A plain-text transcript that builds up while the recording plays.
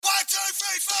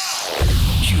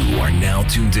now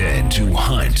tuned in to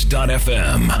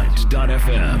Hunt.fm.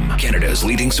 Hunt.fm, Canada's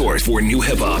leading source for new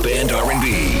hip-hop and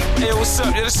R&B. Hey, what's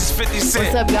up? Yo, this is 50 Cent.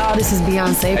 What's up, y'all? This is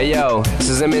Beyonce. Hey, yo, this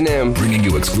is Eminem. Bringing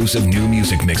you exclusive new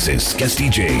music mixes, guest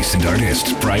DJs and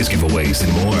artists, prize giveaways,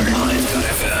 and more.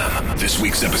 Hunt.fm. This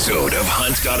week's episode of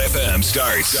Hunt.fm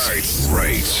starts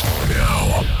right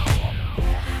now.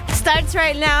 Starts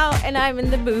right now, and I'm in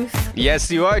the booth.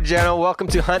 Yes, you are, Jenna. Welcome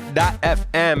to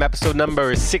Hunt.fm, episode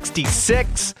number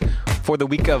 66 for the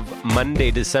week of Monday,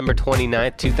 December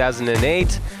 29th,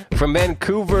 2008. From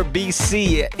Vancouver,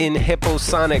 BC, in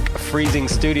Hipposonic Freezing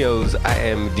Studios, I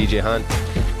am DJ Hunt.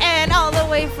 And all the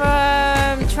way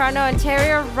from Toronto,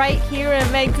 Ontario, right here in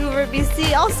Vancouver,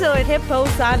 BC, also at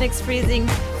Hipposonic's Freezing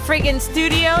Friggin'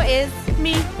 Studio, is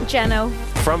me, Jeno.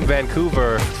 From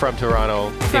Vancouver, from Toronto,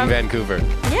 in Vancouver.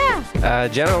 Yeah.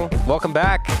 Jeno, welcome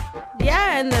back.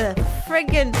 Yeah, and the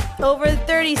friggin' over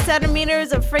 30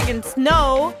 centimeters of friggin'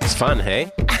 snow. It's fun,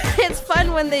 hey? It's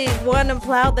fun when they want to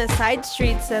plow the side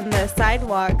streets and the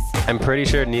sidewalks. I'm pretty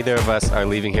sure neither of us are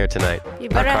leaving here tonight.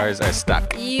 Our cars are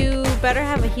stuck. You better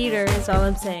have a heater, is all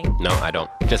I'm saying. No, I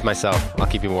don't. Just myself. I'll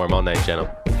keep you warm all night,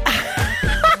 Jeno.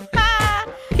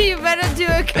 You better do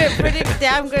a pretty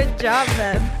damn good job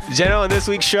then. Jeno, on this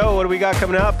week's show, what do we got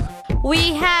coming up?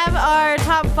 We have our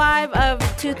top 5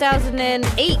 of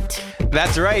 2008.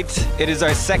 That's right. It is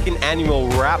our second annual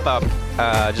wrap-up,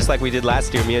 just like we did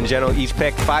last year. Me and Jeno each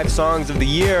picked 5 songs of the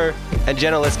year. And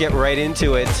Jeno, let's get right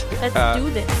into it. Let's do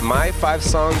this. My 5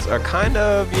 songs are kind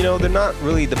of, they're not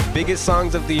really the biggest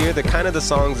songs of the year. They're kind of the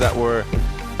songs that were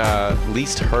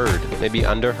least heard, maybe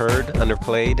underheard,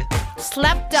 underplayed.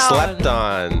 Slept on. Slept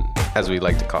on, as we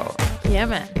like to call it. Yeah,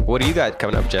 man. What do you got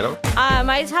coming up, Jeno?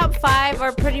 My top 5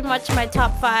 are pretty much my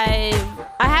top 5.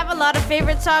 I have a lot of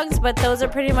favorite songs, but those are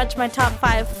pretty much my top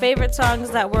 5 favorite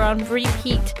songs that were on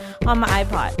repeat on my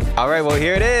iPod. All right, well,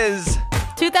 here it is.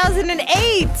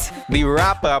 2008. The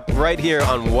wrap-up right here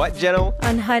on what, Jeno?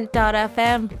 On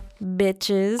Hunt.fm,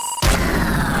 bitches.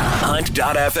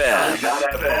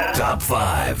 Hunt.fm. Top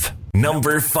 5.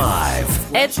 Number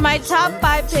 5. It's my top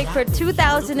 5 pick for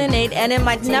 2008, and in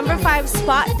my number 5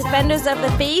 spot, Defenders of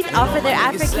the Faith offer their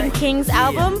African Kings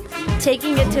album,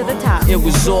 Taking It to the Top. It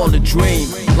was all a dream,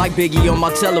 like Biggie on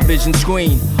my television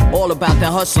screen. All about the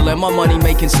hustle and my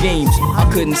money-making schemes. I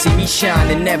couldn't see me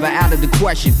shining, never out of the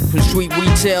question. From street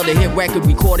retail to hit record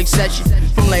recording session.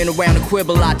 From laying around a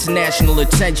quibble out to national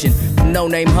attention. From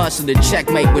no-name hustle to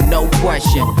checkmate with no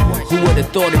question. Who would've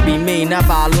thought it'd be me, not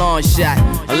by a long shot.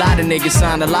 A lot of niggas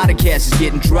signed, a lot of cash is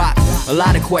getting dropped. A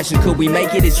lot of questions, could we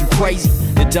make it? Is you crazy?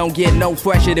 It don't get no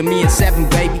fresher than me and 7,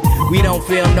 baby. We don't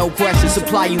feel no pressure,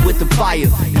 supply you with the fire.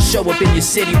 And show up in your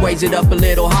city, raise it up a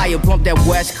little higher. Pump that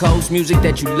West Coast music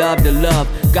that you love to love.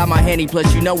 Got my Henny,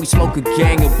 plus you know we smoke a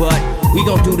gang of bud. We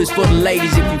gon' do this for the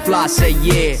ladies, if you fly, say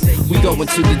yeah. We going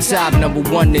to the top, number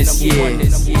 1 this year. Yeah,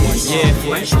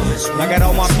 I got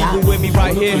all my people with me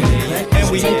right here. And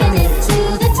we taking it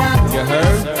to the top. You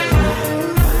heard?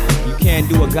 You can't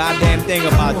do a goddamn thing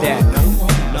about that.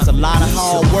 That's a lot of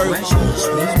hard work,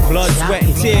 blood, sweat,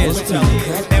 and tears.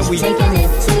 And we taking it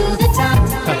to the top.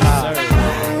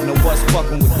 You know what's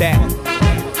fucking with that?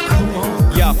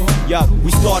 Yup,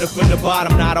 we started from the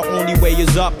bottom, now the only way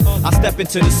is up. I step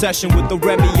into the session with the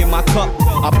Remy in my cup.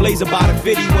 I blaze about a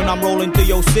 50 when I'm rolling through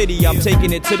your city. I'm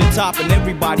taking it to the top and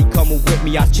everybody coming with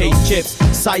me. I chase chips,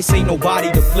 Sice ain't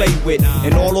nobody to play with.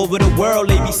 And all over the world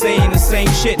they be saying the same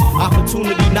shit.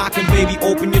 Opportunity knocking, baby,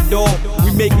 open your door.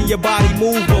 We making your body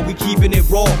move, but we keeping it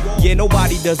raw. Yeah,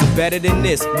 nobody does it better than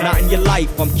this, not in your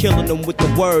life. I'm killing them with the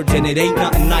words and it ain't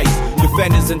nothing nice.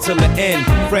 Defenders until the end,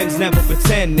 friends never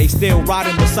pretend. They still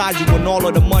riding beside you when all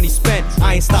of the money spent.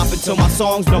 I ain't stopping till my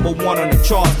song's number 1 on the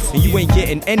charts. And you ain't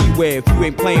getting anywhere if you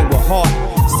ain't playing with heart.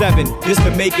 7, this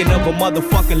the making of a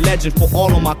motherfucking legend. For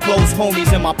all of my close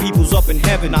homies and my peoples up in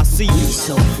heaven, I see you. We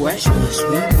so fresh, but we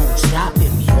won't stop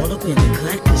it. We all up in the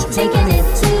cut, cause we're taking it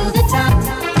to the top.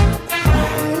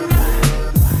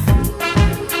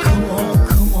 Come on.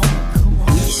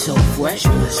 We so fresh,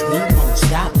 but we won't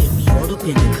stop it. We all up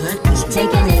in the cut, cause we're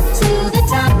taking it to the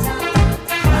top.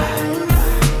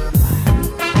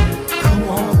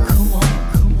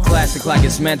 Classic like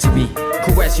it's meant to be.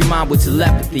 Caress your mind with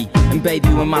telepathy and bathe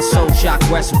you in my soul shock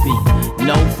recipe.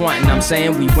 No frontin', I'm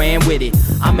saying we ran with it.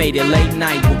 I made it late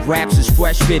night with raps is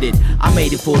fresh fitted. I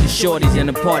made it for the shorties in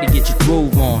the party, get your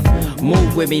groove on.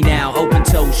 Move with me now, open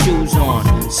toe shoes on.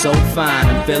 So fine,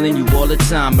 I'm feeling you all the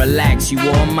time. Relax, you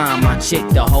all mine, my chick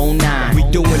the whole 9. We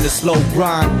doing the slow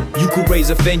grind. You could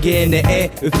raise a finger in the air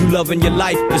if you loving your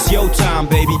life. It's your time,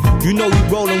 baby. You know you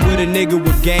rolling with a nigga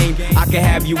with game. I can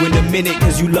have you in a minute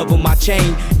cause you loving my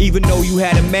chain. Even though you you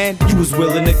had a man, you was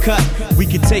willing to cut. We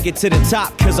could take it to the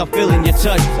top, cause I'm feeling your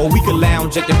touch. Or we could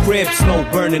lounge at the crib, snow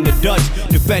burning the Dutch.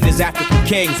 Defenders, African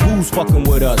kings, who's fucking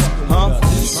with us, huh?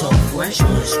 We so fresh,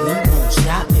 plus we won't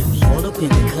stop. And we all up in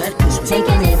the cut, cause we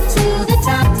taking it to the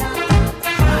top.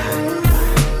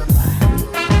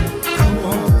 Come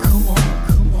on, come on,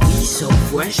 come on. We so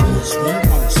fresh, plus we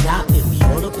won't stop. And we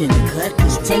all up in the cut,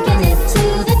 cause we taking it to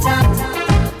the top.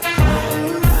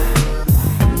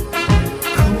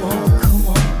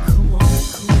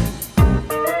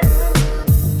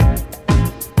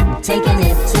 Taking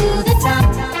it to the top.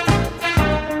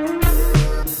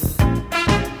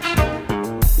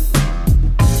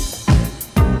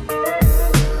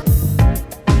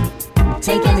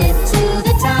 Taking it to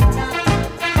the top.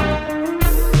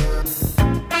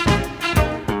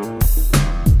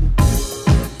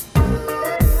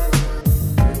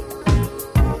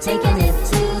 Taking it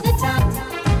to the top.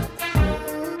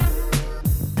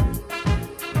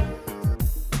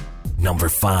 Number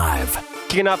 5.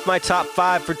 Kicking off my top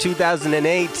 5 for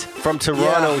 2008 from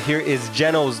Toronto, Here is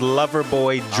Geno's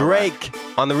Loverboy Drake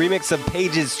on the remix of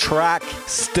Paige's track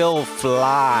Still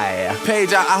Fly.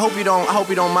 Paige, I hope you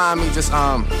don't mind me just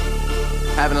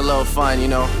having a little fun, you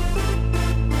know.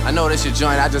 I know this your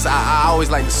joint. I always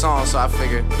like the song, so I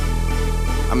figured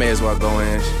I may as well go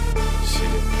in. Shit.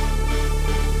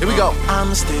 Here we go.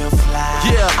 I'm still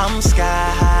fly. Yeah. I'm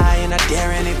sky high, and I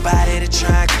dare anybody to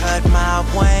try and cut my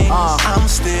wings. I'm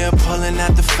still pulling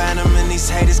out the phantom, and these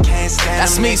haters can't stand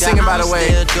That's them, me nigga. singing, by the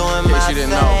way. I'm still doing In case my you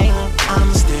didn't thing. know.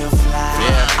 I'm still fly.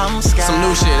 Yeah. I'm sky Some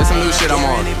new shit. There's some new shit I'm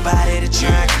on. Anybody to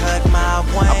try and cut my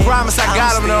wings. I promise I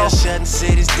got 'em, though. I'm still shutting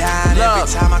cities down. Love.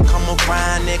 Every time I come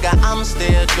around, nigga, I'm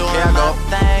still doing my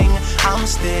thing. I'm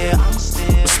still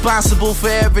responsible for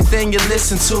everything you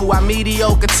listen to. Our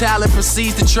mediocre talent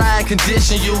proceeds to try and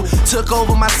condition you. Took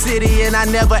over my city and I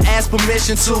never asked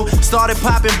permission to. Started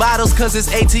popping bottles cause it's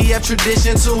ATF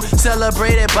tradition to.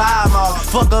 Celebrated by them all.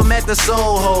 Fuck them at the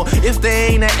Soho. If they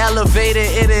ain't an elevator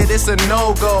in it, it's a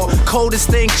no-go. Coldest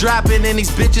thing dropping and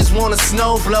these bitches wanna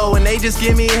snow blow. And they just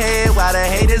give me head while the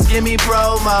haters give me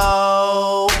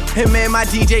promo. And man, my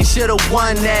DJ should've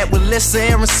won that. With listen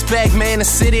and respect, man, the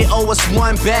city owe us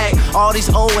one back. All these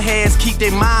old heads keep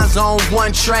their minds on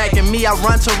one track. And me, I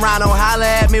run Toronto, holla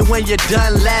at me when you're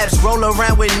done laps. Roll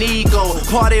around with Nico,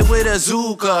 party with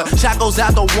Azuka. Shot goes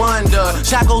out the wonder,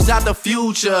 shot goes out the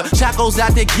future. Shot goes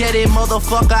out to get it,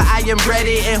 motherfucker, I am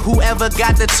ready. And whoever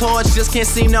got the torch just can't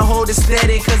seem to hold it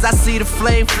steady. Cause I see the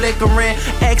flame flickering,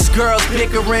 ex-girls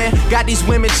bickering. Got these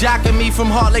women jocking me from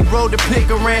Heart Lake Road to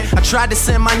Pickering. I tried to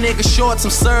send my nigga short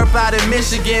some syrup out in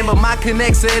Michigan, but my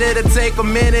connect said it'll take a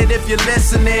minute if you're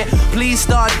listening. Please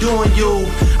start doing you.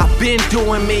 I've been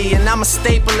doing me, and I'm a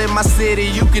staple in my city.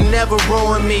 You can never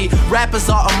ruin me. Rappers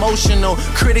are emotional,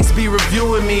 critics be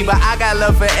reviewing me, but I got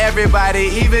love for everybody,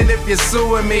 even if you're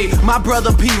suing me. My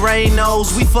brother P. Rain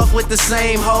knows we fuck with the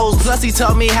same hoes. Plus he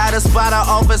taught me how to spot an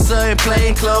officer in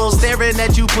plain clothes. Staring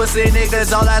at you pussy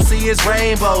niggas, all I see is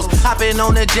rainbows. Hopping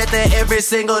on the jet to every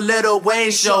single Lil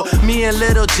Wayne show. Me and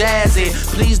Lil Jazzy,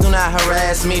 please do not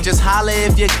harass me. Just holler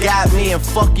if you got me, and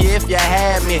fuck you if you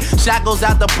had me. Shot goes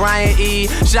out to Brian E,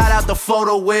 shout out to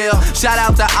Photo Will, shout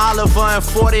out to Oliver and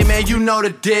 40, man, you know the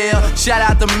deal. Shout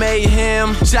out to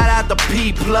Mayhem, shout out to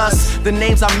P+. The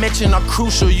names I mention are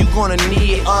crucial, you gonna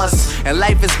need us. And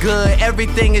life is good,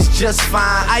 everything is just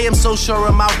fine. I am so sure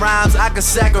of my rhymes, I could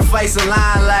sacrifice a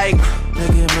line like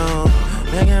make it move,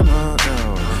 make it move,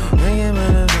 make it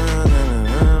move.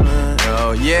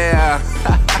 Oh yeah.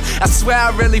 I swear I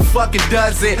really fucking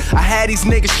does it. I had these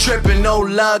niggas tripping, no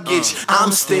luggage.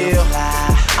 I'm still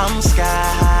fly, I'm sky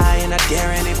high, and I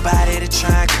dare anybody to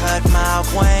try and cut my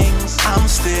wings. I'm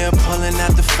still pulling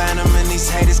out the phantom, and these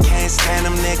haters can't stand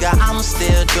them, nigga. I'm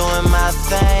still doing my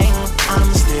thing. I'm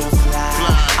still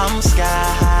fly, I'm sky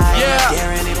high, and I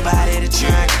dare anybody to try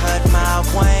and cut my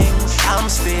wings. I'm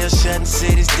still shutting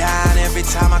cities down every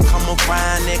time I come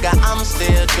around, nigga. I'm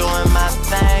still doing my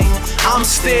thing. I'm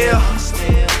still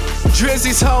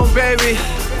Drizzy's home, baby.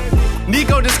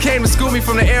 Nico just came to school me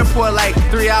from the airport like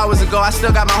 3 hours ago. I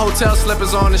still got my hotel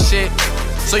slippers on and shit.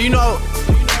 So you know,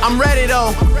 I'm ready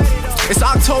though. It's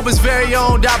October's very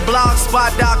own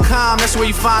 .blogspot.com. That's where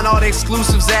you find all the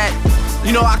exclusives at.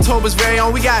 You know, October's very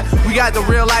own. We got the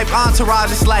real life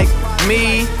entourage. It's like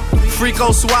me,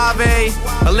 Frico Suave,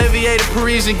 Olivier the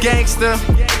Parisian Gangster,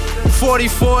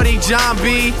 4040, John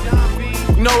B.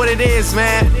 You know what it is,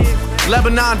 man.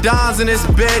 Lebanon Dons in this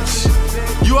bitch.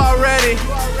 You already?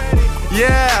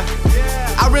 Yeah.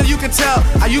 You can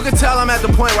tell I'm at the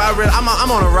point where I'm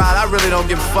on a ride. I really don't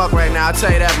give a fuck right now. I'll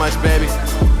tell you that much, baby.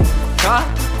 Huh?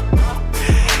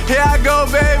 Here I go,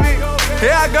 baby.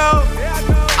 Here I go.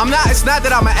 It's not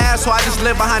that I'm an asshole, I just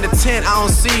live behind a tent, I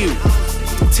don't see you.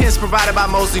 Tents provided by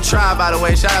Mosley Tribe, by the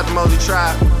way. Shout out to Mosley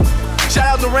Tribe. Shout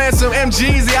out to Ransom,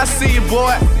 MGeezy, I see you,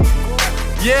 boy.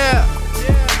 Yeah.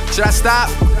 Should I stop?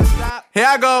 Here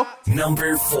I go.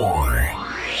 Number 4.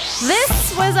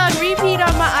 This was on repeat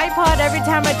on my iPod every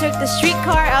time I took the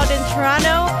streetcar out in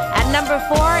Toronto. At number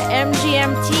 4,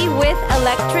 MGMT with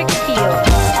Electric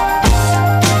Feel.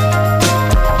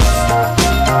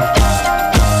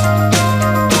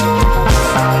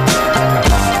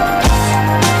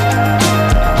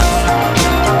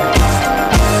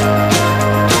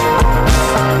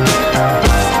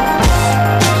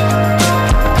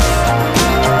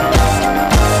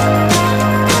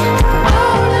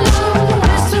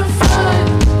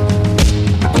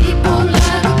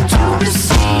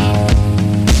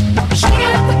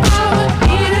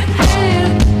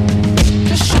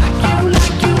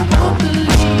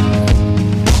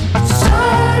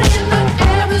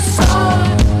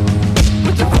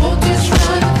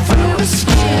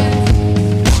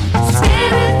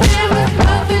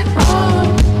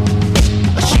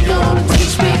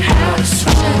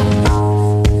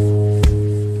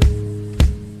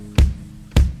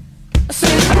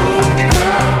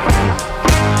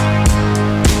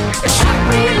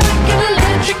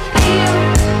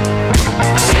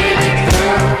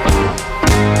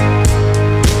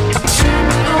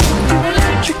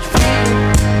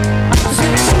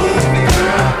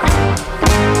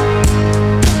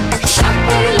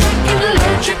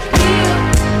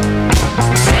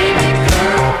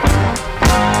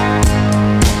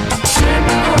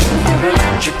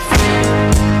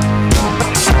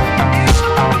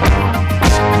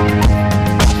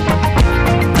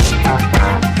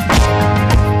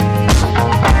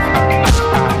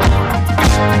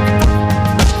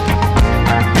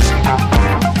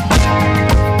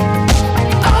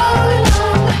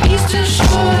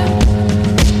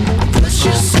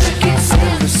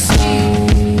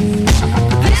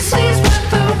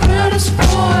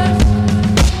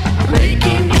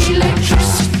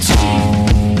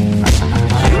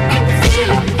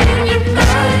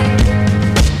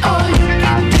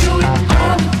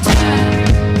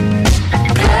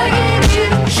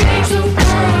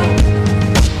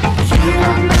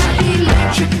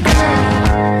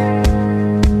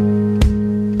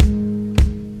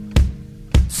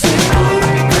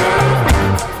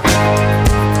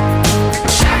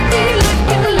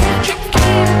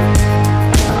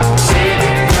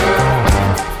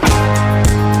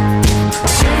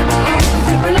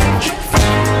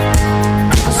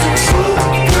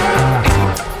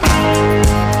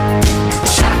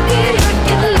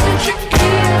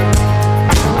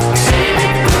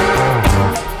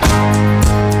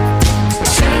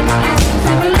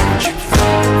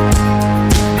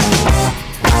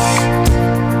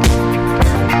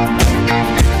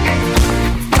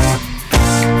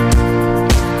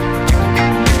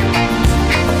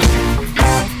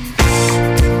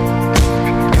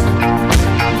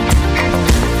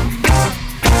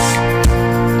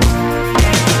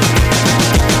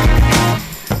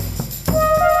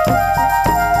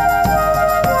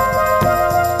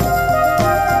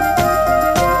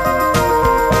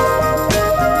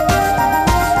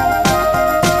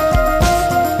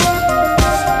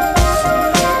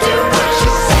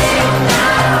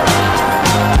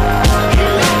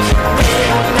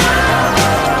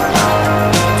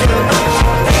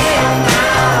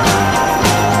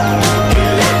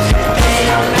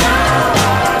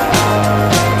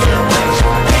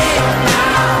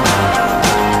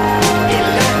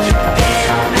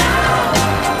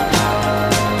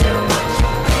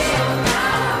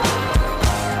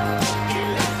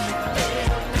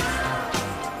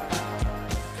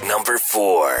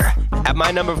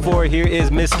 Number 4, here is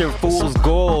Mr. Fool's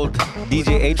Gold,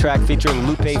 DJ A-Track featuring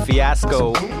Lupe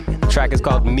Fiasco. The track is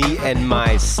called Me and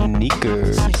My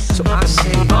Sneakers. So I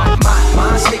say,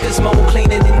 my sneakers more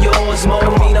cleaner than yours, more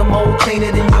meaner, more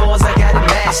cleaner than yours. I got it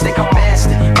mastered,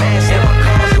 and my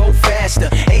cars go faster.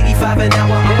 85 an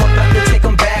hour, I'm about to take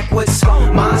them backwards.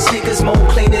 My sneakers more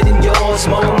cleaner than yours,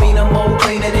 more meaner, more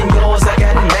cleaner than yours. I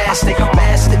got it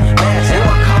mastered, and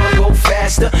my cars go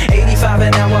faster. 85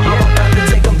 an hour, I'm about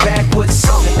to take them backwards.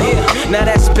 Yeah, now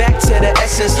that's back to the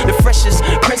essence, the freshest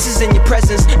princess in your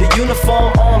presence. The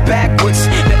uniform on backwards,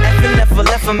 the effing never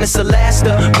left from Miss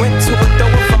Alaska. Went to a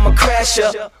thrower from a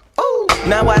crasher. Ooh,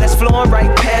 now why that's flowing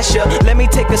right past ya. Let me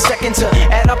take a second to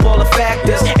add up all the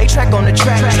factors. A-Track on the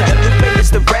track, Lupe is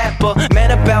the rapper,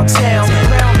 man about town,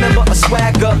 proud member of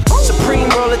Swagger. Supreme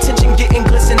roll attention, getting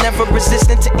glisten, never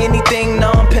resistant to anything.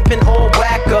 No, I'm pimping or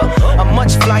whacker. I'm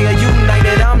much flyer,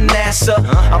 united, I'm NASA.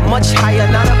 I'm much higher,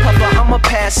 not a puffer, I'm a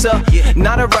passer. passer,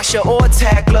 not a rusher or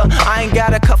tackler. I ain't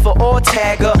got a cover or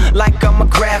tagger, like I'm a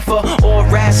grapher or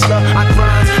wrestler. I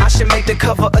grind, I should make the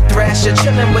cover a thrasher,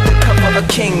 chillin' with the cover a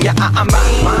king. Yeah, I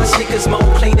mean, my sneakers more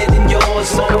cleaner than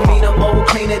yours, more meaner, more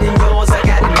cleaner than yours. I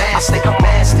got it mastered,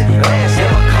 mastered.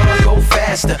 And my cars go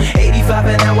faster, 85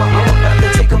 an hour. I'm about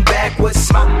to take them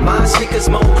backwards. My sneakers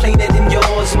more cleaner than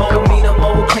yours, more meaner,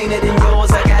 more cleaner than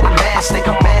yours. I got it mastered,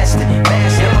 mastered.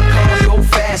 And my cars go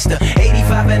faster,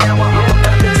 85 an hour. I'm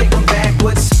about to take them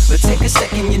backwards. But take a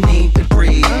second, you need to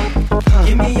breathe.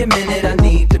 Give me a minute, I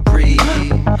need to breathe.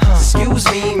 Excuse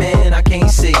me, man, I can't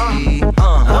see.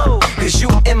 Cause you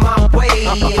in my way.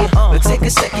 But take a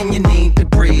second, you need to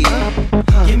breathe.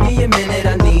 Give me a minute,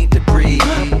 I need to breathe.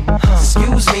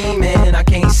 Excuse me, man, I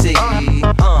can't see.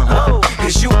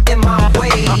 Cause you in my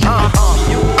way.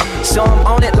 So I'm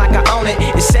on it like I own it.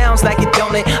 It sounds like it,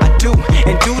 don't it? I do.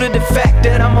 And due to the fact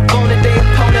that I'm up on it, they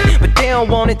opponent. But they don't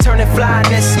want it, turning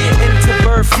flyness into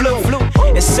bird flu.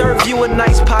 And serve you a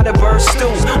nice pot of bird stew.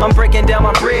 I'm breaking down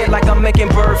my bread like I'm making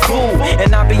bird food.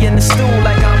 And I be in the stew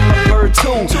like I'm a bird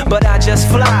too. But I just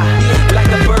fly like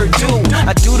a bird do.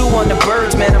 I doodle on the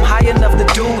birds, man, I'm high enough to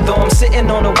do. Though I'm sitting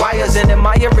on the wires and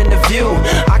admiring the view.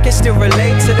 I can still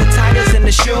relate to the tires and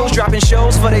the shoes. Dropping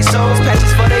shows for they souls,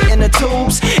 patches for they inner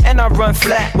tubes. And I run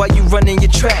flat while you run in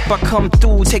your trap. I come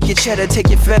through, take your cheddar, take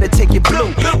your feta, take your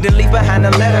blue. Then leave behind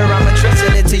a letter, I'm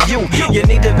addressing it to you. You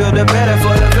need to build a better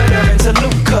for the veteran to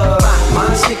look. Cause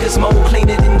my sneakers more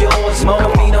cleaner than yours, more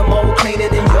meaner, more cleaner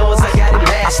than yours. I got it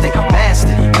mastered,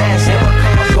 mastered. And my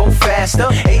cars go faster,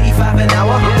 85 an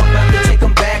hour. I'm about to take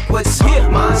them backwards.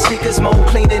 My sneakers more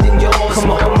cleaner than yours,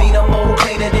 more meaner, more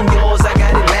cleaner than yours. I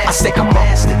got it mastered,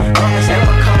 mastered. And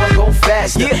my cars go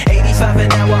faster, 85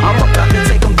 an hour. I'm about to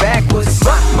take them backwards.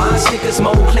 My sneakers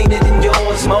more cleaner than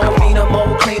yours, more meaner,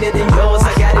 more cleaner than yours.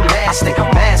 I got it mastered,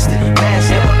 mastered.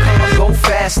 And my cars go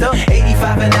faster,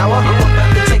 85 an hour. I'm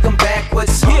about to take them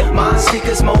backwards. My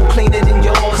sneakers more cleaner than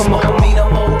yours, more meaner,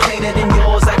 more cleaner than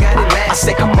yours. I got it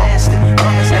mastered, mastered.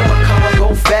 And my cars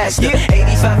go faster,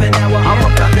 85 an hour.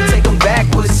 I'm about to take them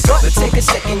backwards. But take a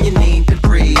second, you need to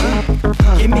breathe.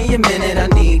 Give me a minute, I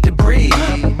need to breathe.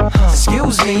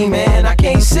 Excuse me, man, I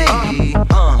can't see.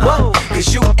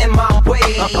 Cause you in my way.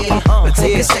 But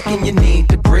take a second, you need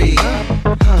to breathe.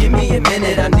 Give me a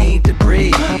minute, I need to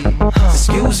breathe.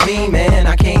 Excuse me, man,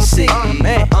 I can't see.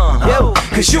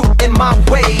 Cause you in my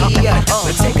way.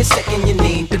 But take a second, you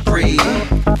need to breathe.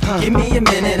 Give me a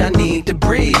minute, I need to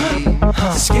breathe.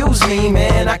 Excuse me,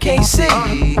 man, I can't see.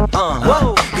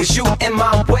 Cause you in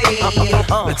my way.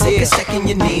 But take a second,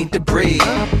 you need to breathe.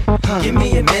 Give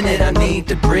me a minute, I need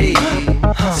to breathe.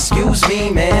 Excuse me,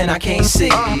 man, I can't see.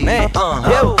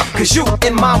 Cause you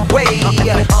in my way.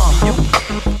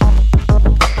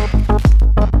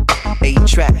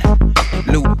 A-Track,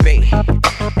 Lupe,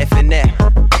 FNF,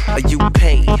 you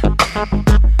pay.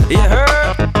 You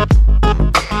heard?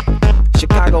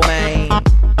 Chicago, man.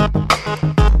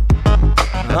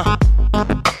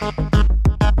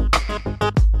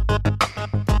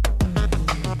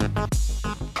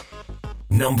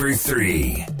 Number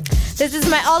 3. This is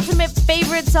my ultimate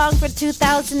favorite song for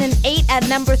 2008. At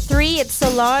number 3, it's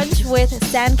Solange with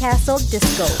Sandcastle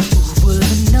Disco. Who would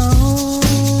have known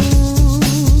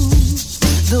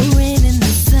the rain and the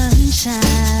sunshine?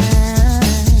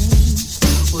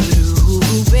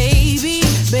 Ooh, baby,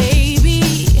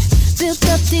 baby, built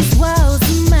up these walls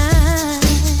of mine,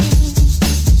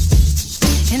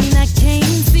 and I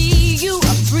can't see you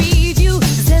or breathe you,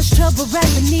 'cause there's trouble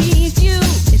right beneath you.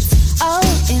 It's all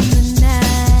in the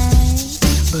night,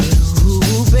 but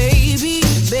ooh, baby,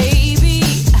 baby,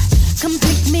 come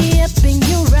pick me up in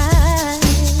your ride.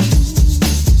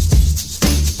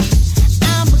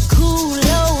 I'm a cool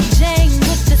old Jane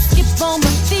with the skip on my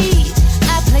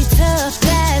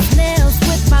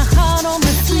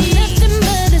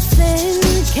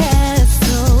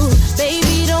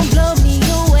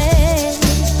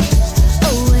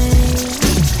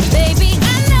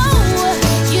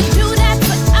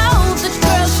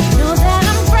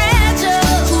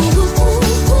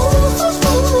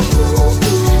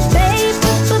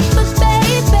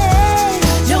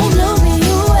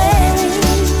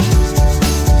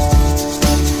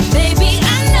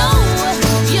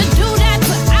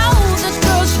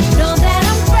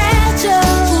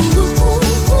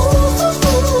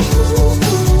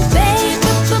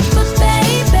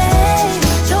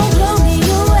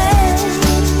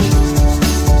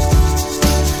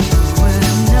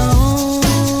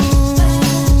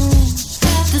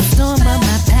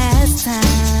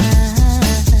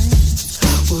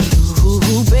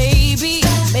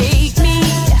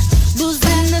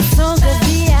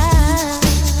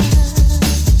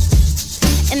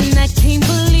can't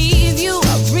believe you.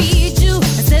 I read you.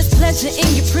 It says pleasure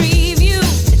in your preview.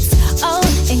 It's all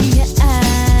in your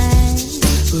eyes.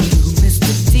 Ooh,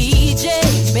 Mr. DJ,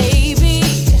 baby,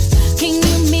 can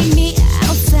you meet me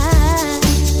outside?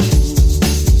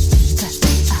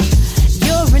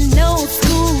 You're an old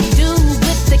school dude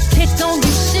with the kick on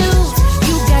your shoes.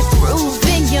 You got groove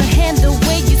in your hand, the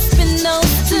way you spin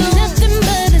those two. Nothing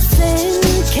but a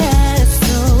sandcastle.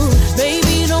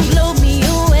 Baby, don't blow me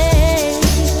away,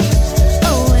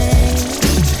 away.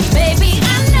 Baby,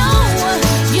 I know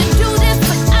you do this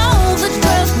for all the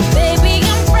girls, but baby,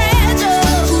 I'm fragile.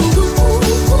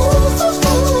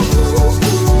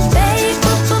 Baby,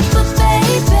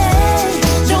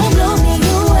 don't blow me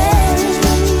away.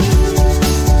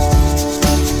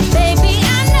 Baby,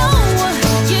 I know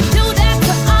you do that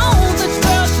for all the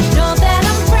girls, you know that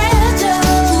I'm fragile.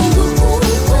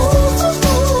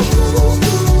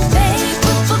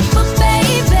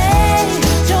 Baby,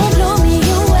 don't blow me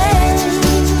away.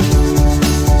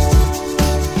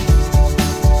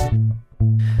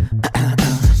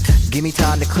 Give me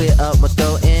time to clear up my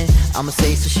throat in. I'ma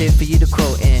say some shit for you to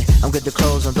quote in. I'm good to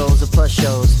close on those of plus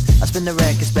shows. I spin the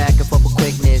records back and forth with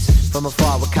quickness. From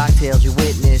afar with cocktails you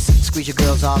witness. Squeeze your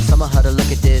girls on, some of her to look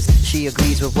at this. She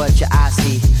agrees with what your eyes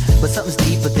see. But something's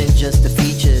deeper than just the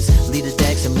features. Lead the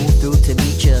decks and move through to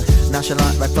meet ya.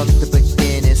 Nonchalant right from the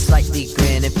beginning. Slightly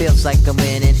grin, it feels like I'm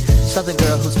winning. Southern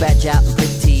girl who's badge out and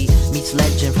pretty. Meets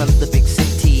legend from the big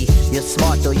city. You're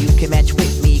smart though, you can match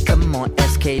with me. Come on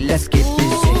SK, let's get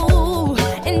busy. Ooh,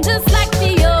 and just like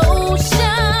the ocean,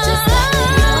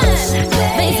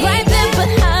 things right there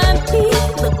behind me.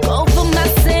 Look over my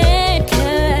sandcastle,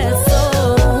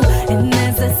 and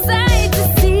there's a sight to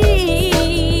see.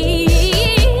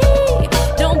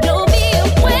 Don't blow me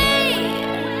away.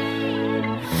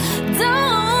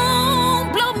 Don't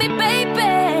blow me, baby.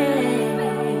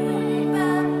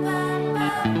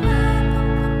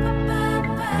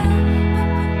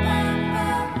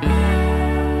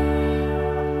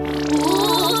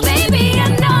 Ooh, baby, I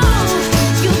know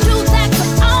you do that for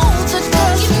all the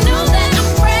girls. You know that I'm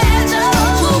fragile.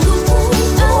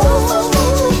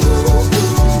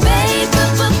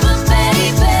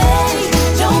 Baby,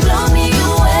 don't blow me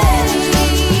away.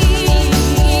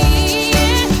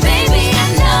 Baby, I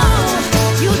know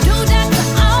you do that for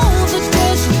all the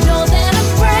girls. You know that I'm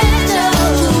fragile.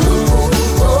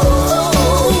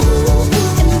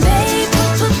 And baby,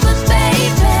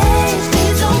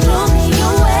 please don't blow me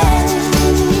away.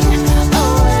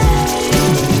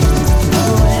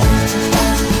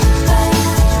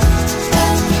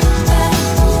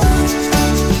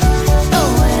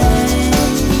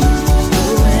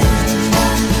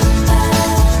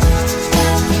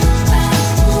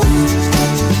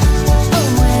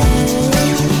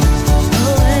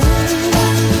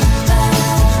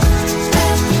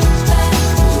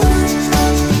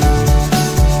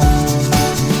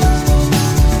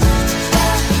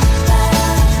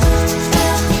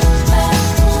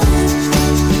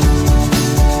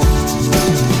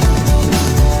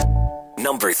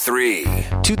 Number 3.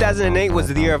 2008 was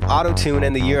the year of autotune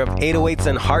and the year of 808s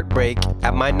and heartbreak.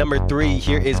 At my number 3,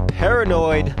 here is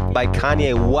Paranoid by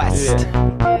Kanye West.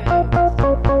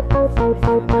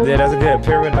 Yeah, that's a good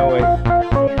Paranoid.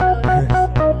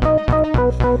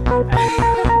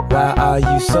 Why are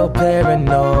you so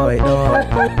paranoid? No.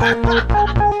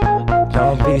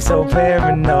 Don't be so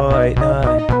paranoid.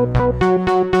 No.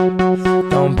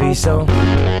 Don't be so.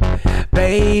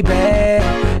 Baby,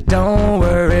 don't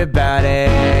worry about it.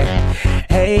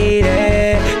 Hate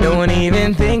it, don't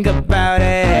even think about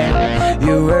it.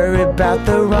 You worry about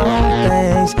the wrong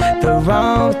things, the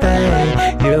wrong thing.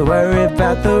 You worry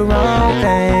about the wrong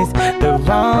things, the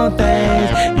wrong things.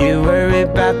 You worry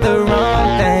about the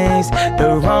wrong things,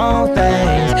 the wrong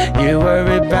things. You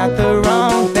worry about the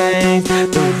wrong things,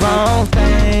 the wrong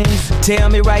things. Tell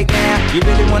me right now, you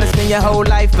really wanna spend your whole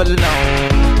life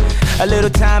alone? A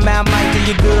little time out might do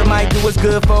you good, might do what's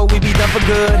good for we be done for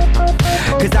good.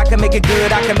 Cause I can make it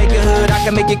good, I can make it hood, I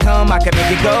can make it come, I can make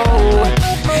it go.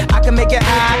 I can make it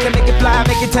high, I can make it fly,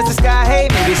 make it touch the sky, hey,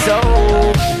 maybe so.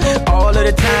 All of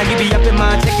the time you be up in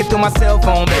mind, checking through my cell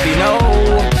phone, baby, no.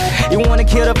 You wanna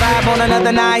kill the vibe on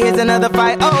another night, here's another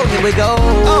fight, oh, here we go,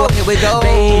 oh, here we go.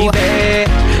 Baby,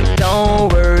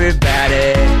 don't worry about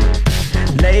it.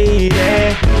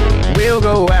 Lady, we'll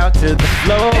go out to the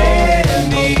floor.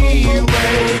 Anyway,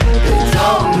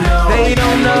 they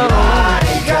don't know.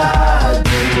 I got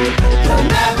you, they'll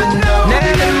never know.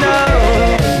 Never know.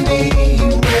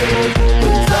 Anyway,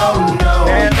 they don't know.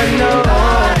 Never know. I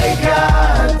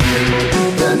got you,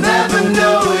 they'll never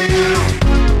know you.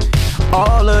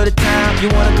 All of the time, you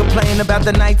wanna complain about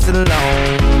the nights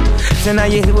alone. So now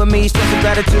you're here with me, stress of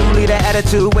gratitude, leave that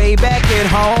attitude way back at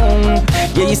home.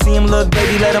 Yeah, you see him look,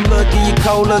 baby, let him look, give you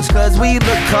cold looks, cause we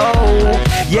look cold.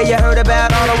 Yeah, you heard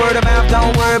about all the word of mouth,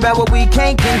 don't worry about what we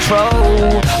can't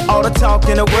control. All the talk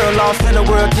in the world, lost in the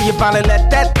world, till you finally let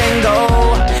that thing go.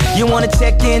 You wanna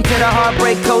check into the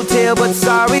Heartbreak Hotel, but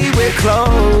sorry, we're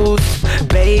closed.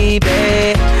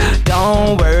 Baby,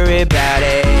 don't worry about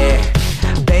it.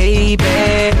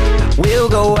 Baby, we'll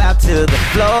go out to the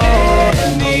floor.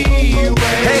 Anyway,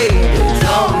 hey,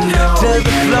 don't know to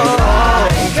the floor.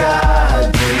 Like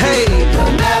I do. Hey,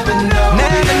 you'll never know.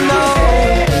 Never know.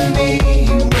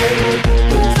 Anyway,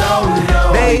 don't know.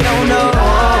 They don't know.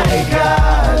 Like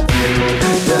I do.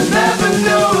 They'll never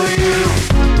know you.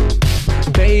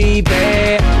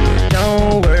 Baby,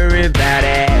 don't worry about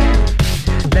it.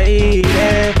 Lady,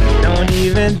 don't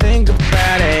even think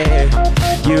about it.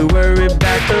 You worry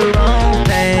about the wrong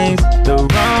things, the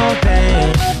wrong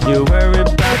thing. You worry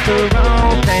about the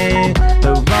wrong thing,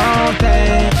 the wrong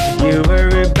thing. You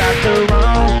worry about the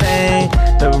wrong thing,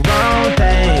 the wrong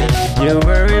thing. You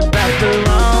worry about the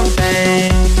wrong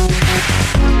thing.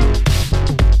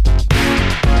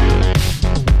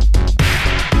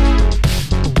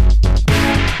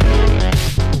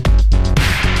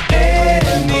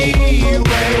 Anyway, you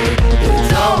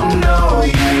don't know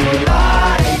you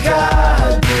like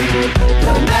I do.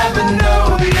 They'll never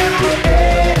know you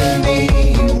anyway.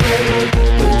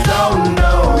 You don't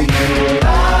know you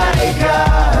like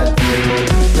I do.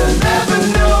 They'll never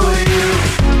know you.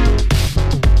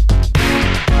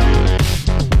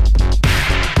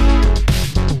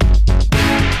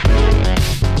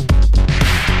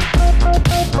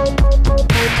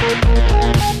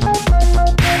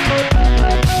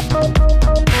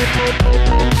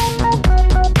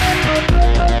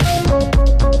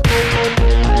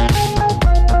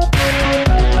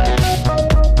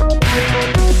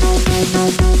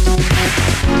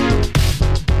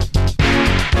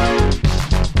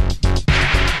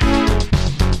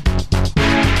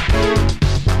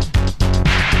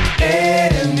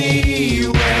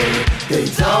 Anyway, they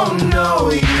don't know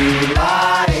you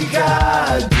like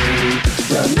I do.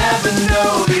 They'll never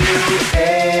know you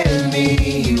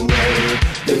anyway.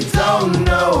 They don't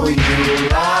know you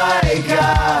like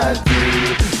I do.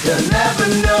 They'll never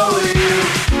know you.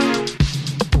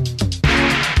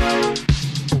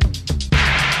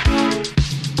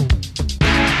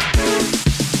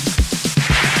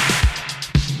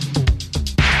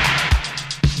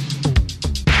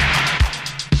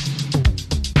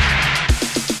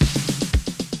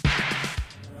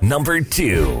 Number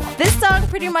 2. This song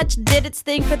pretty much did its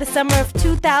thing for the summer of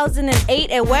 2008.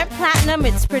 It went platinum.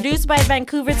 It's produced by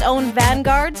Vancouver's own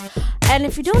Vanguards. And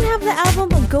if you don't have the album,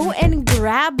 go and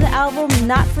grab the album.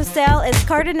 Not for sale. It's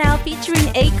Cardinal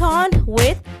featuring Akon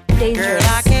with Dangerous. Girl,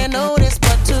 I can't notice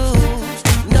but to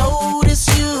notice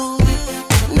you,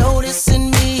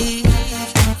 noticing me.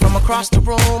 From across the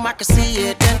room, I can see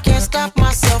it and can't stop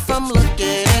myself from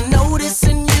looking and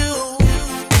noticing you,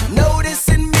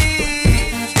 noticing me.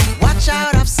 Watch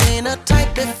out, I've seen a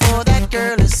type before. That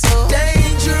girl is so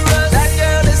dangerous. That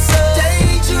girl is so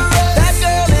dangerous. That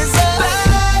girl is a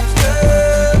bad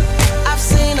girl. I've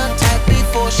seen a type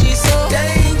before. She's so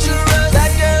dangerous.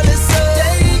 That girl is so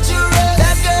dangerous.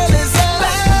 That girl is a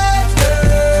bad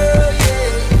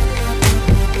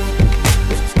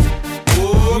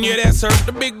girl. Yeah, that's her.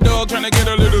 The big dog trying to get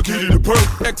a little kitty to perk.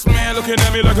 X-Man looking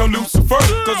at me like I'm Lucifer,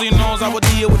 cause he knows I would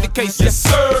deal with the case, yes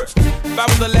sir. If I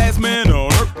was the last man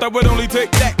on earth, I would only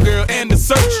take that girl and the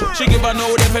search. She give a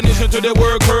no definition to the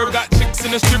word curve. Got chicks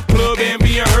in the strip club and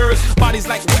being hers. Bodies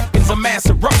like weapons of mass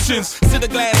eruptions. Sit the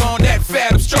glass on that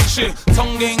fat obstruction.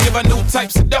 Tongue game give a new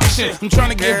type seduction. I'm trying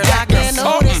to give that girl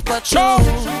something. But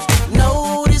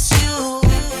notice you,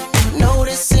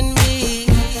 noticing me.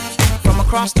 From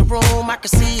across the room, I can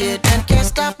see it and can't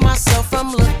stop myself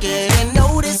from looking and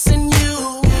noticing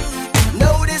you,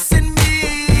 noticing me.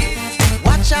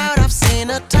 Watch out, I've seen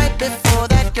a type before.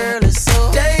 That girl is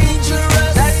so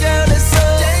dangerous. That girl is so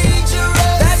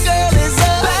dangerous. That girl is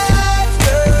a bad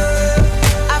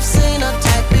girl. I've seen a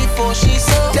type before. She's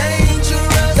so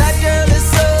dangerous. That girl is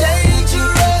so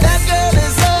dangerous. That girl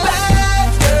is a bad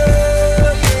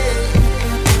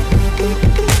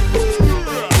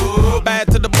girl. Ooh, bad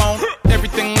to the bone.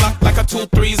 Everything locked like a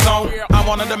 2-3 zone. I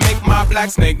wanted to make my black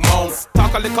snake moan.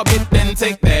 Talk a little bit, then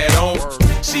take that on.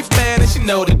 She bad and she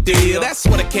know the deal. That's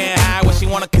what I can't hide, what she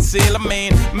wanna conceal. I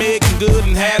mean, making good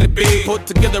and had it big. Put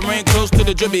together ain't close to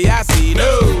the drippy I see.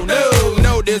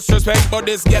 No disrespect, but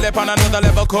this gal up on another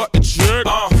level caught the trick.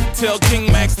 Tell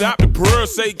King Max stop the prayer.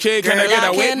 Say, kid, can I get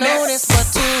a witness? I can't notice but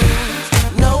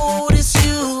to notice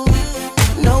you,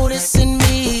 noticing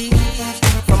me.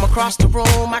 From across the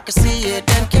room, I can see it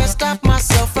and can't stop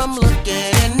myself from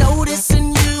looking and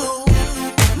noticing you,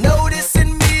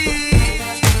 noticing me.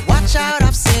 Watch out,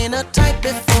 I've seen a type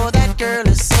before. That girl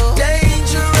is so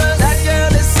dangerous. That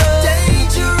girl is so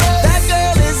dangerous. That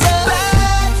girl is a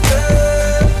bad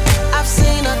girl. I've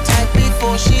seen a type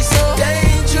before. She's so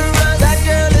dangerous. That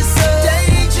girl is so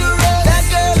dangerous. That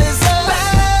girl is a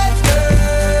bad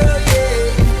girl.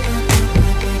 Yeah.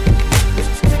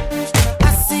 I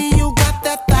see you got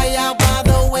that thigh out by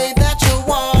the way that you're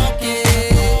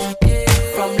walking.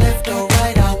 From left to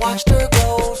right, I watched her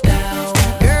go down.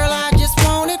 Girl, I just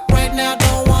want it right now.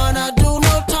 Don't wanna do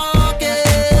no talking.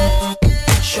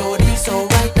 Shorty so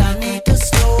right, I need to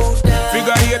slow down.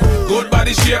 Figure eight, good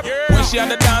body shape. When she on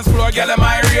the dance floor, girl, am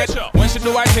I rate. When she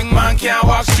do I think man can't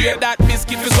walk straight. That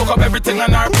biscuit will soak up everything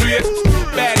on our plate.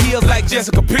 Bad heels like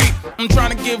Jessica P. I'm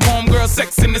trying to give homegirl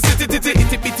sex in the city.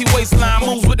 Itty bitty waistline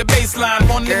moves with the baseline.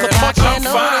 One Girl, nickel I touch, I'm can't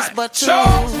notice fine. but you.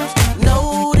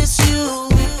 Notice you,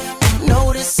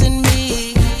 noticing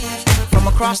me. From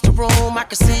across the room, I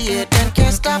can see it and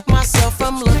can't stop myself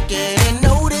from looking and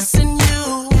noticing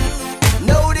you,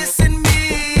 noticing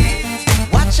me.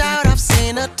 Watch out, I've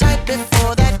seen a type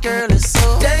before. That girl is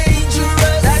so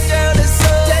dangerous. That girl is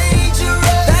so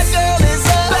dangerous. That girl is a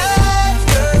bad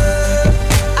girl.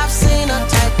 I've seen a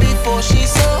type before.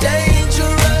 She's so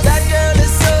dangerous. That girl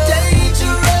is so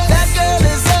dangerous. That girl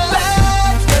is a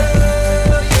bad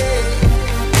girl. Yeah.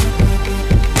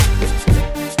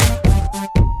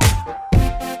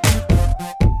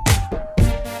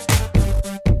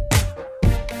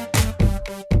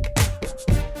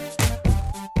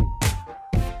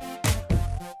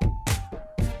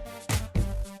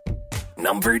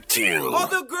 Number 2.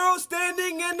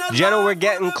 Jenna, we're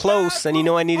getting close, and you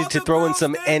know I needed to throw in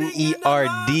some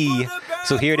NERD.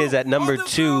 So here it is at number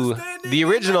 2. The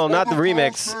original, not the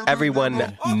remix.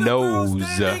 Everyone knows.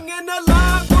 Yeah.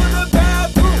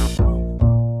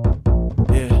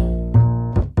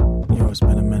 Yo, it's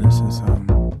been a minute since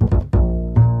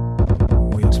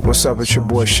What's up? It's your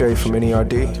boy Shay from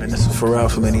NERD. And this is Pharrell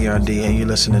from NERD, and you're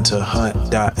listening to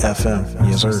Hunt.fm.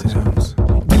 Yes, sir.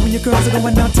 You and your girls are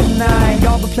going out tonight.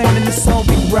 Y'all been planning this song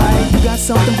be right. You got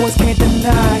something boys can't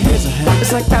deny. Here's a hint.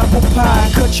 It's like apple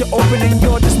pie. Cut you open and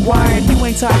you're just wired. You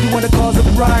ain't tired, you wanna cause a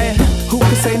riot. Who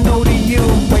can say no to you?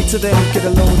 Wait till they get a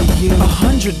load of you.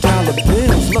 $100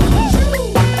 bills, look.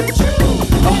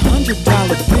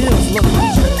 $100 bills, look.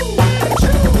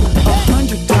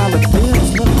 $100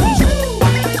 bills, look.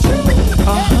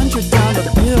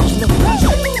 $100 bills, look.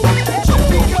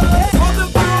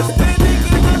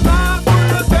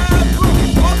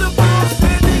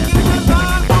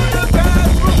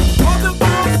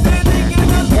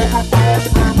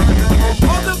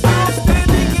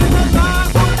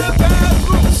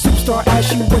 Superstar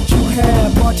ask you what you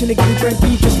have. Bartender get a drink,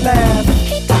 you just laugh.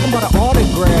 He talking about an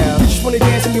autograph. You just wanna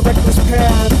dance in your reckless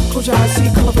path. Close your eyes, see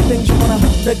colorful things you wanna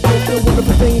let go, feel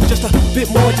wonderful things. Just a bit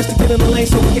more, just to get in the lane,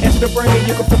 so we can enter the brain.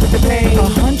 You can flip with the pain.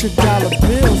 $100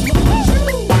 bills, look.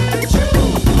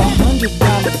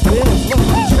 $100 bills, look.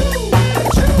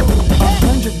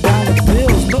 $100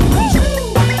 bills, look.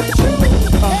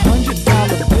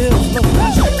 $100 bills, look.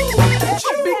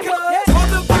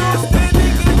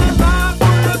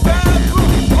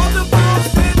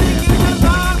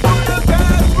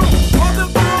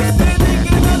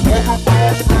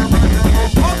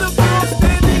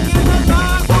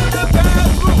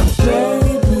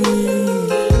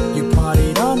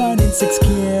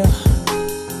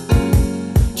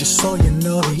 Just so you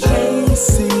know the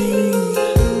AC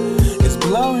is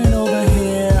blowing over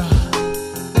here.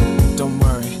 Don't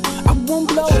worry, I won't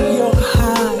blow your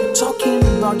high. Talking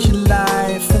about your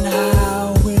life and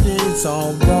how it is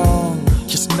all wrong.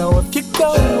 Just know if you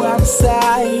go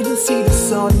outside and see the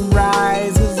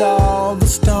sunrise as all the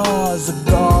stars are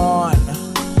gone.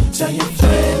 Tell your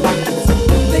friends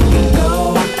they can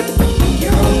go.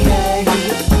 You're okay.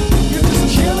 You're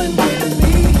just chilling with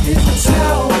me. Here's the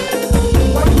towel.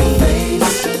 Wipe your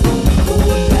face.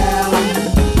 Cool down.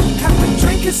 Have a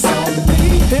drink, it's on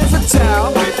me. Here's a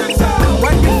towel.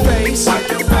 Wipe your face.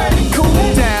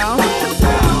 Cool down.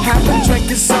 Have a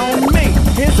drink, it's on me.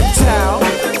 Here's a towel.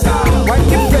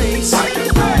 Wipe your face.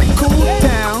 Cool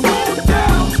down.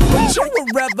 But you would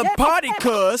rather party,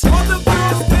 cuz all the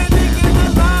girls standing in the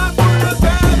line for the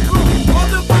bathroom. All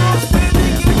the girls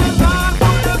standing in the line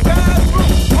for the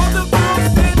bathroom. All the girls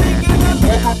standing in the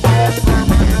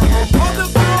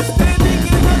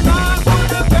line.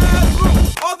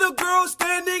 All the girls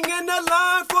standing in the line for the bathroom. All the girls standing in the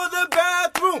line for the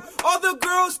bathroom. All the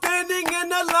girls standing in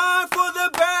the line for the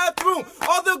bathroom.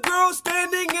 All the girls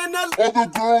standing in the. All the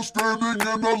girls standing in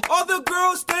the. All the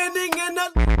girls standing in the.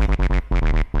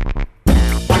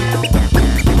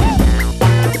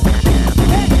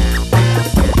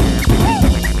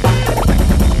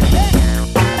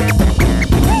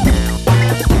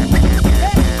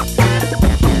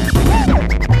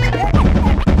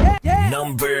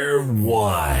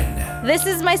 1. This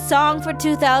is my song for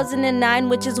 2009,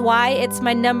 which is why it's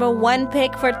my number 1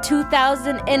 pick for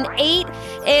 2008.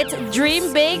 It's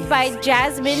Dream Big by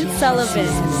Jasmine Sullivan.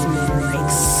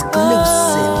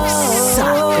 Exclusive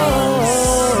suckers.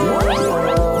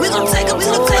 We gon' take 'em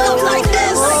like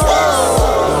this.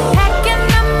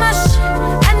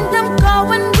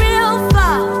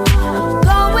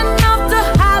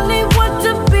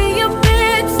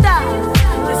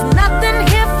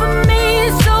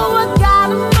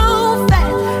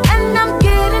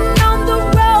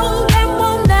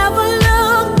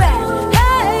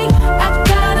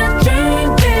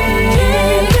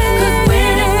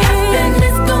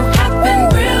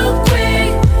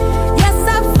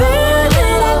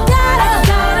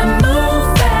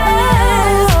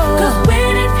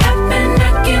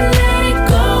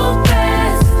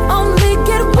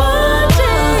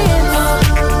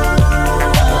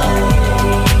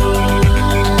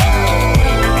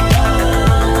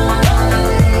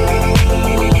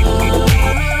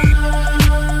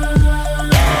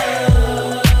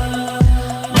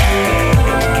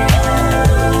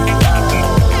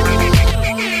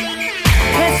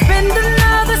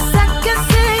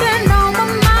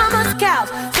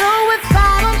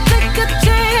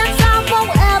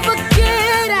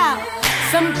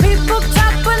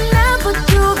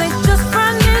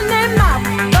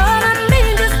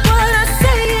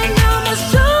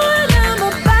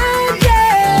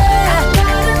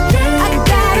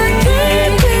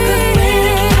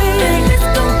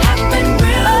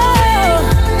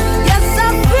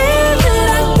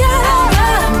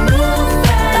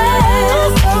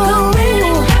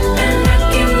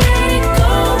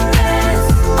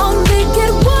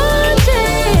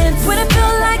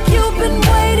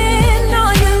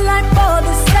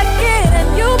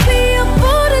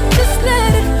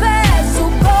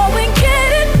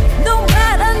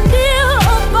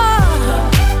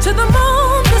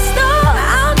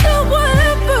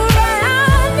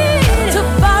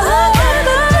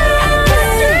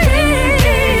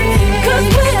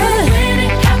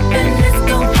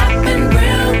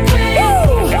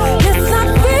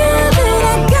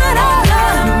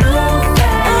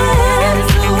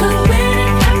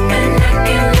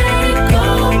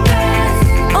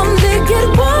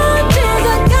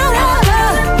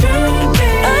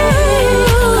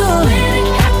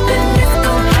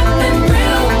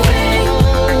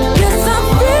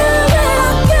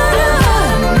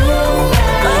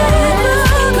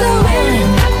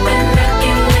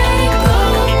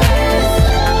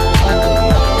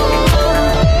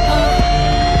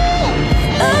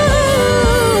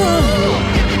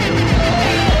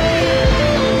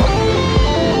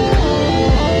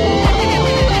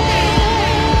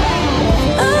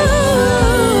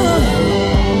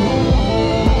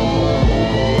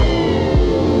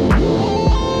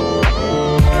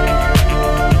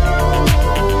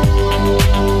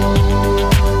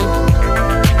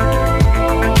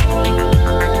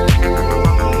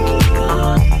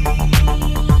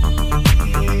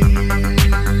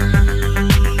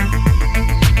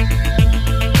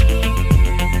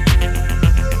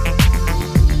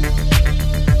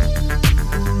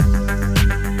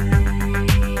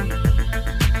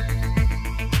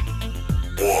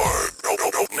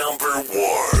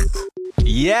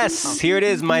 Yes, here it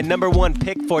is, my number 1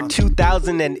 pick for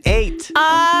 2008.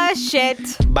 Ah, shit.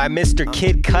 By Mr.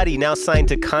 Kid Cudi, now signed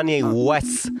to Kanye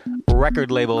West's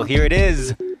record label. Here it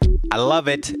is. I love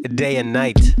it, Day and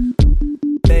Night.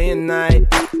 Day and night,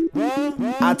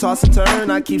 I toss and turn,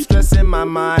 I keep stressing my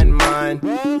mind.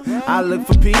 I look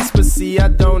for peace, but see I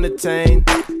don't attain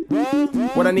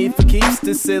what I need for keeps,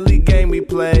 this silly game we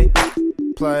play.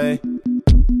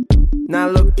 Now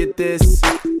look at this,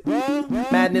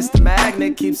 madness, the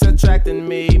magnet keeps attracting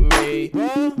me.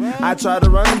 I try to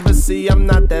run, but see I'm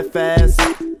not that fast.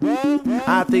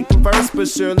 I think I'm first, but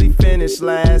surely finish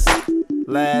last.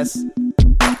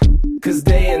 Cause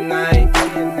day and night,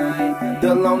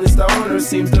 the lonely stoner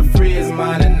seems to free his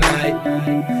mind at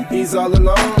night. He's all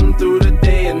alone through the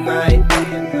day and night.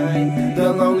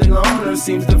 The lonely loner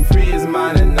seems to free his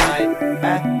mind at night.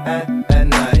 At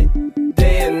night,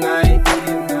 day and night.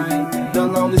 The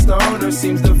lonely stoner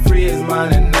seems to free his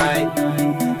mind at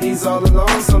night. He's all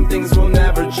alone, some things will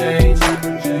never change.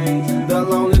 The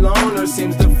lonely loner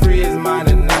seems to free his mind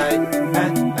at night.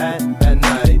 At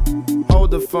night,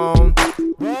 hold the phone.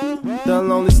 The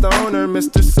lonely stoner,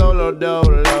 Mr. Solo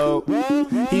Dolo.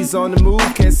 He's on the move,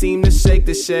 can't seem to shake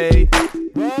the shade.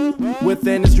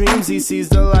 Within his dreams, he sees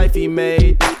the life he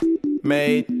made.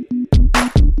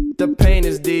 The pain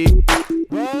is deep.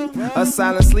 A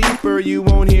silent sleeper, you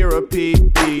won't hear a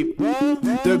peep.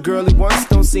 The girl he wants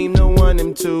don't seem to want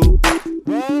him to.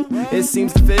 It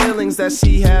seems the feelings that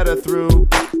she had her through.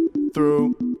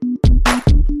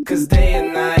 Cause day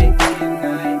and night,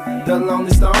 the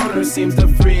lonely stoner seems to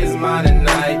free his mind at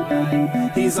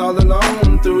night. He's all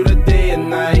alone through the day and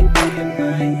night.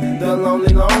 The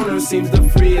lonely loner seems to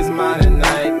free his mind at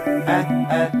night.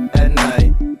 At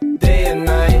night, day and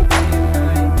night.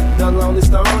 The lonely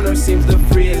stoner seems to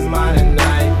free his mind at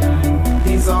night.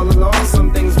 He's all alone,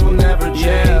 some things will never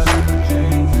change.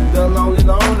 The lonely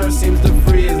loner seems to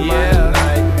free his mind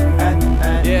at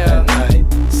night. At night,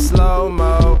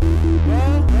 slow-mo.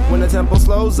 When the tempo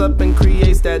slows up and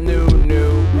creates that new.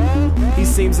 He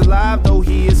seems alive though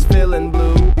he is feeling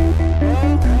blue.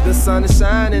 The sun is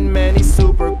shining, man, he's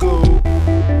super cool.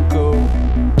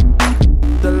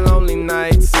 The lonely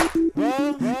nights,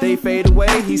 they fade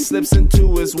away, he slips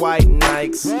into his white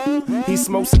Nikes. He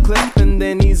smokes a clip and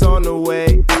then he's on the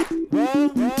way.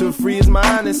 To free his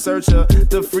mind and searcher,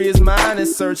 to free his mind and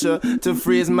searcher, to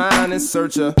free his mind and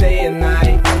searcher. Day and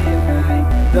night,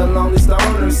 the lonely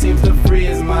stoner seems to free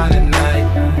his mind at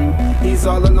night. He's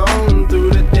all alone through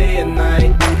the day and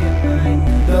night.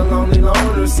 The lonely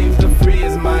loner seems to free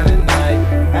his mind at night.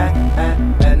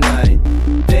 At night,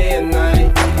 day and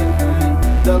night.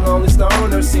 The lonely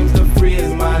stoner seems to free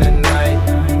his mind at night.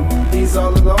 He's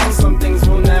all alone, some things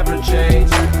will never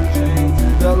change.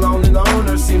 The lonely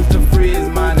loner seems to free his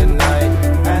mind at night.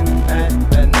 At night.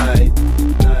 At night.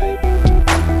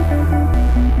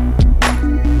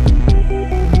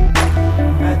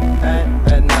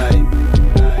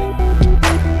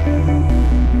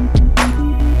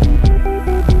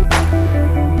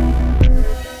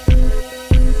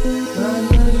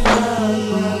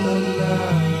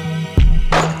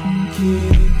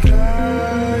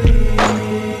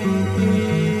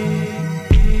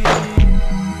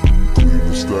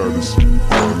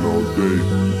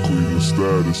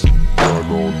 Status,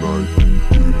 grind all night.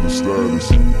 Cleveland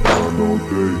status, grind all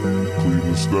day.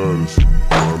 Cleveland status,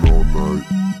 grind all night.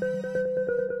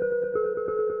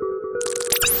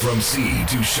 From sea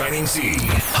to shining sea,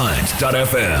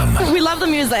 Hunt.fm. We love the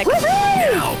music.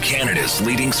 Now Canada's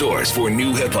leading source for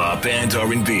new hip-hop and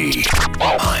R&B.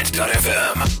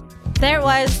 Hunt.fm. There it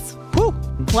was. Woo.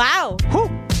 Wow. Woo.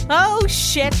 Oh,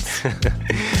 shit.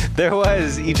 There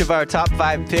was each of our top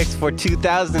 5 picks for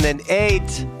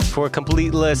 2008. For a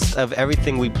complete list of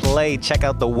everything we played, check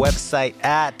out the website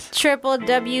at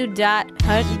www.hunt.fm.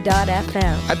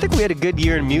 I think we had a good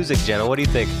year in music, Jenna. What do you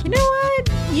think? You know what?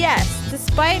 Yes.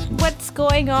 Despite what's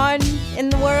going on in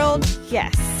the world,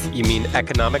 yes. You mean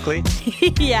economically?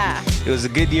 Yeah. It was a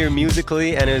good year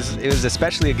musically, and it was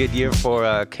especially a good year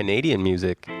for Canadian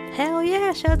music. Hell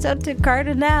yeah. Shouts out to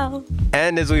Cardinal.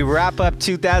 And as we wrap up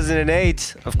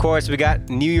 2008, of course, we got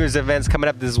New Year's events coming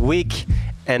up this week.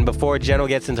 And before Jenna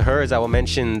gets into hers, I will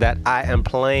mention that I am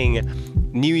playing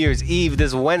New Year's Eve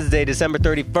this Wednesday, December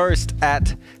 31st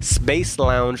at Space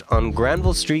Lounge on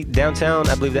Granville Street, downtown.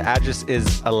 I believe the address is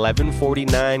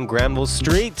 1149 Granville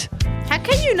Street. How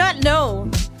can you not know?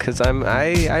 Because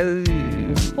Whatever.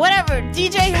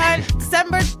 DJ Hunt,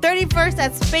 December 31st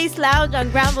at Space Lounge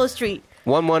on Granville Street.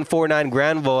 1149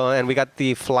 Granville, and we got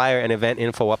the flyer and event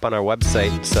info up on our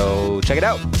website, so check it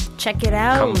out. Check it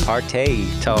out. Come partay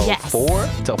till 4.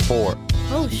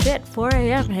 Oh shit, 4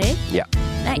 a.m., hey? Yeah.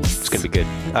 Nice. It's gonna be good.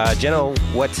 Jenna,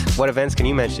 what events can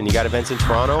you mention? You got events in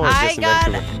Toronto or just in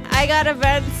Vancouver? I got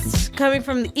events coming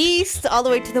from the east all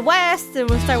the way to the west, and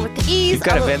we'll start with the east. You've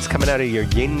got events coming out of your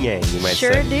yin-yang, you might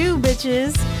say. Sure do,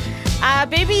 bitches.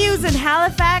 Baby U's in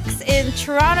Halifax, in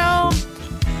Toronto.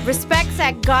 Respects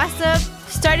at Gossip,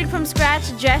 Starting From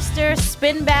Scratch, Jester,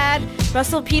 Spin Bad,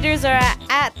 Russell Peters are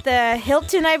at the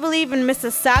Hilton, I believe, in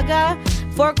Mississauga.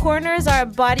 Four Corners are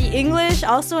at Body English,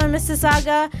 also in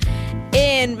Mississauga.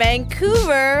 In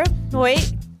Vancouver,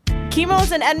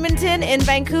 Chemo's in Edmonton. In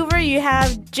Vancouver, you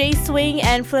have J Swing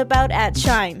and Flip Out at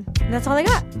Shine. And that's all I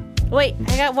got. Wait,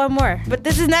 I got one more. But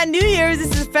this is not New Year's.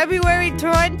 This is February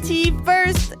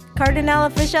 21st. Cardinal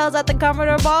Officials at the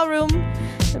Commodore Ballroom.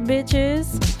 The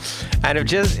bitches. And if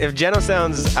Jenna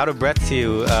sounds out of breath to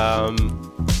you,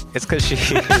 it's because she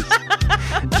is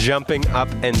jumping up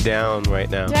and down right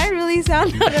now. Do I really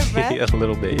sound out of breath? A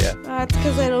little bit, yeah. It's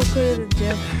because I don't go to the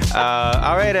gym.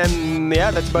 All right, and yeah,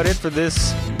 that's about it for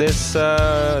this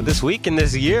week and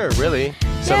this year, really.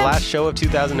 It's the last show of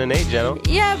 2008, Jenna.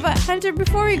 Yeah, but Hunter,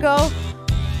 before we go,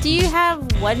 do you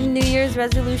have one New Year's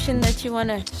resolution that you want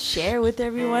to share with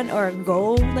everyone, or a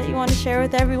goal that you want to share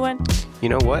with everyone? You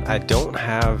know what? I don't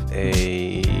have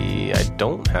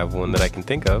one that I can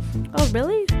think of. Oh,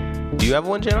 really? Do you have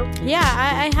one, Jenna? Yeah,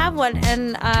 I have one,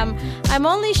 and I'm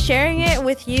only sharing it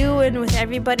with you and with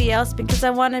everybody else because I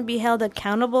want to be held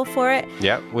accountable for it.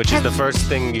 Yeah, which is the first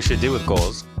thing you should do with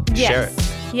goals. Yes. Share it.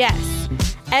 Yes.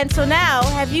 And so now,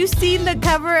 have you seen the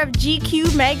cover of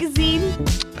GQ magazine?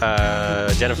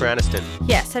 Jennifer Aniston.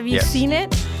 Yes. Have you seen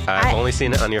it? I've only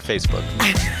seen it on your Facebook.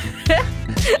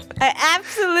 I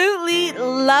absolutely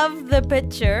love the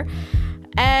picture.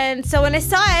 And so when I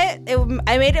saw it,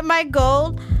 I made it my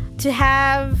goal to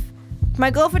have...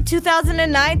 My goal for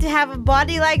 2009 to have a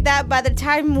body like that by the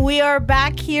time we are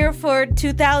back here for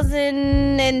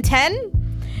 2010.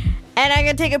 And I'm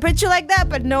gonna take a picture like that,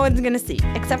 but no one's gonna see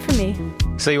except for me.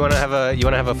 So you want to have a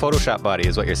Photoshop body,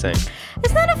 is what you're saying?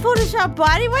 It's not a Photoshop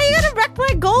body. Why you gotta wreck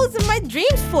my goals and my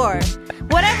dreams for?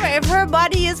 Whatever. If her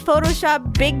body is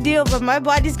Photoshop, big deal. But my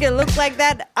body's gonna look like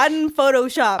that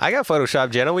unPhotoshop. I got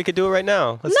Photoshop, Jenna. We could do it right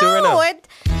now. Let's do it right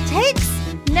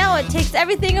now. It takes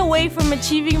everything away from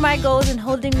achieving my goals and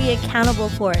holding me accountable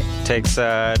for it. Takes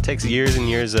years and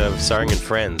years of starring in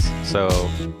Friends. So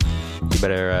you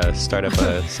better start up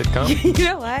a sitcom. You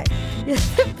know what? You're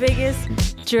the biggest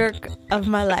jerk of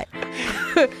my life.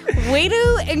 Way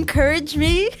to encourage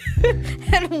me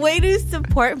and way to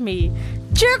support me.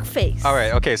 Jerk face. All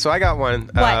right, okay, so I got one.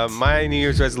 What? My New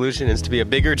Year's resolution is to be a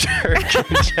bigger jerk in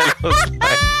Jenna's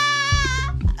life.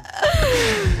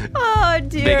 Oh,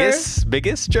 dear.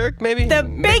 Biggest jerk, maybe? The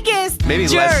biggest maybe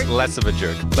jerk. less of a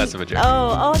jerk. Less of a jerk.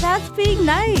 Oh, that's being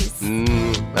nice.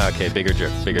 Okay, bigger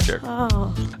jerk.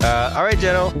 Oh. All right,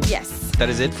 Jenna. Yes. That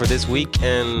is it for this week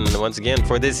and once again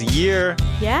for this year.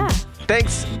 Yeah.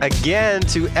 Thanks again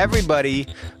to everybody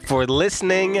for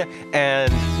listening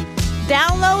and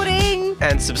downloading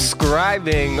and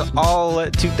subscribing all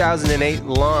 2008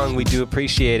 long. We do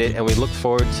appreciate it, and we look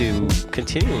forward to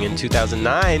continuing in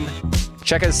 2009.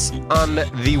 Check us on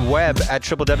the web at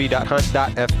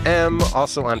www.hunt.fm,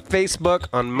 also on Facebook,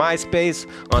 on MySpace,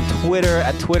 on Twitter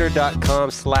at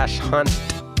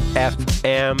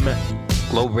twitter.com/huntfm,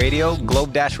 Globe Radio,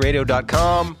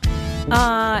 globe-radio.com.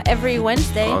 Every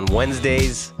Wednesday. On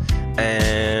Wednesdays.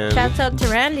 And shouts out to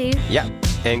Randy. Yeah.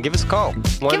 And give us a call.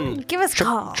 Give us a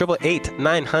call.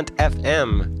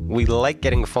 888-9HUNT-FM. We like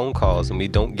getting phone calls, and we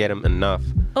don't get them enough.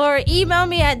 Or email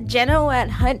me at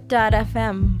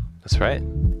jeno@hunt.fm. That's right.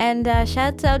 And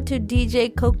shouts out to DJ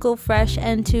Coco Fresh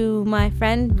and to my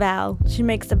friend Val. She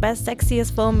makes the best,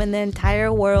 sexiest foam in the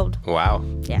entire world. Wow.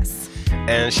 Yes.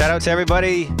 And shout out to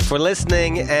everybody for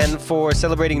listening and for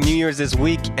celebrating New Year's this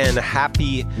week. And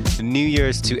happy New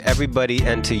Year's to everybody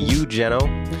and to you, Jeno.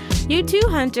 You too,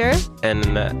 Hunter.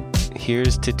 And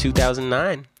here's to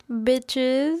 2009.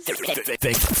 Bitches.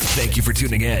 Thank you for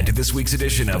tuning in to this week's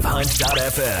edition of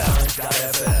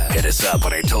Hunt.fm. Hit us up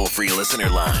on our toll-free listener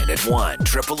line at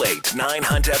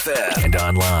 1-888-9HUNT-FM and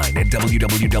online at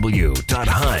www.hunt.fm.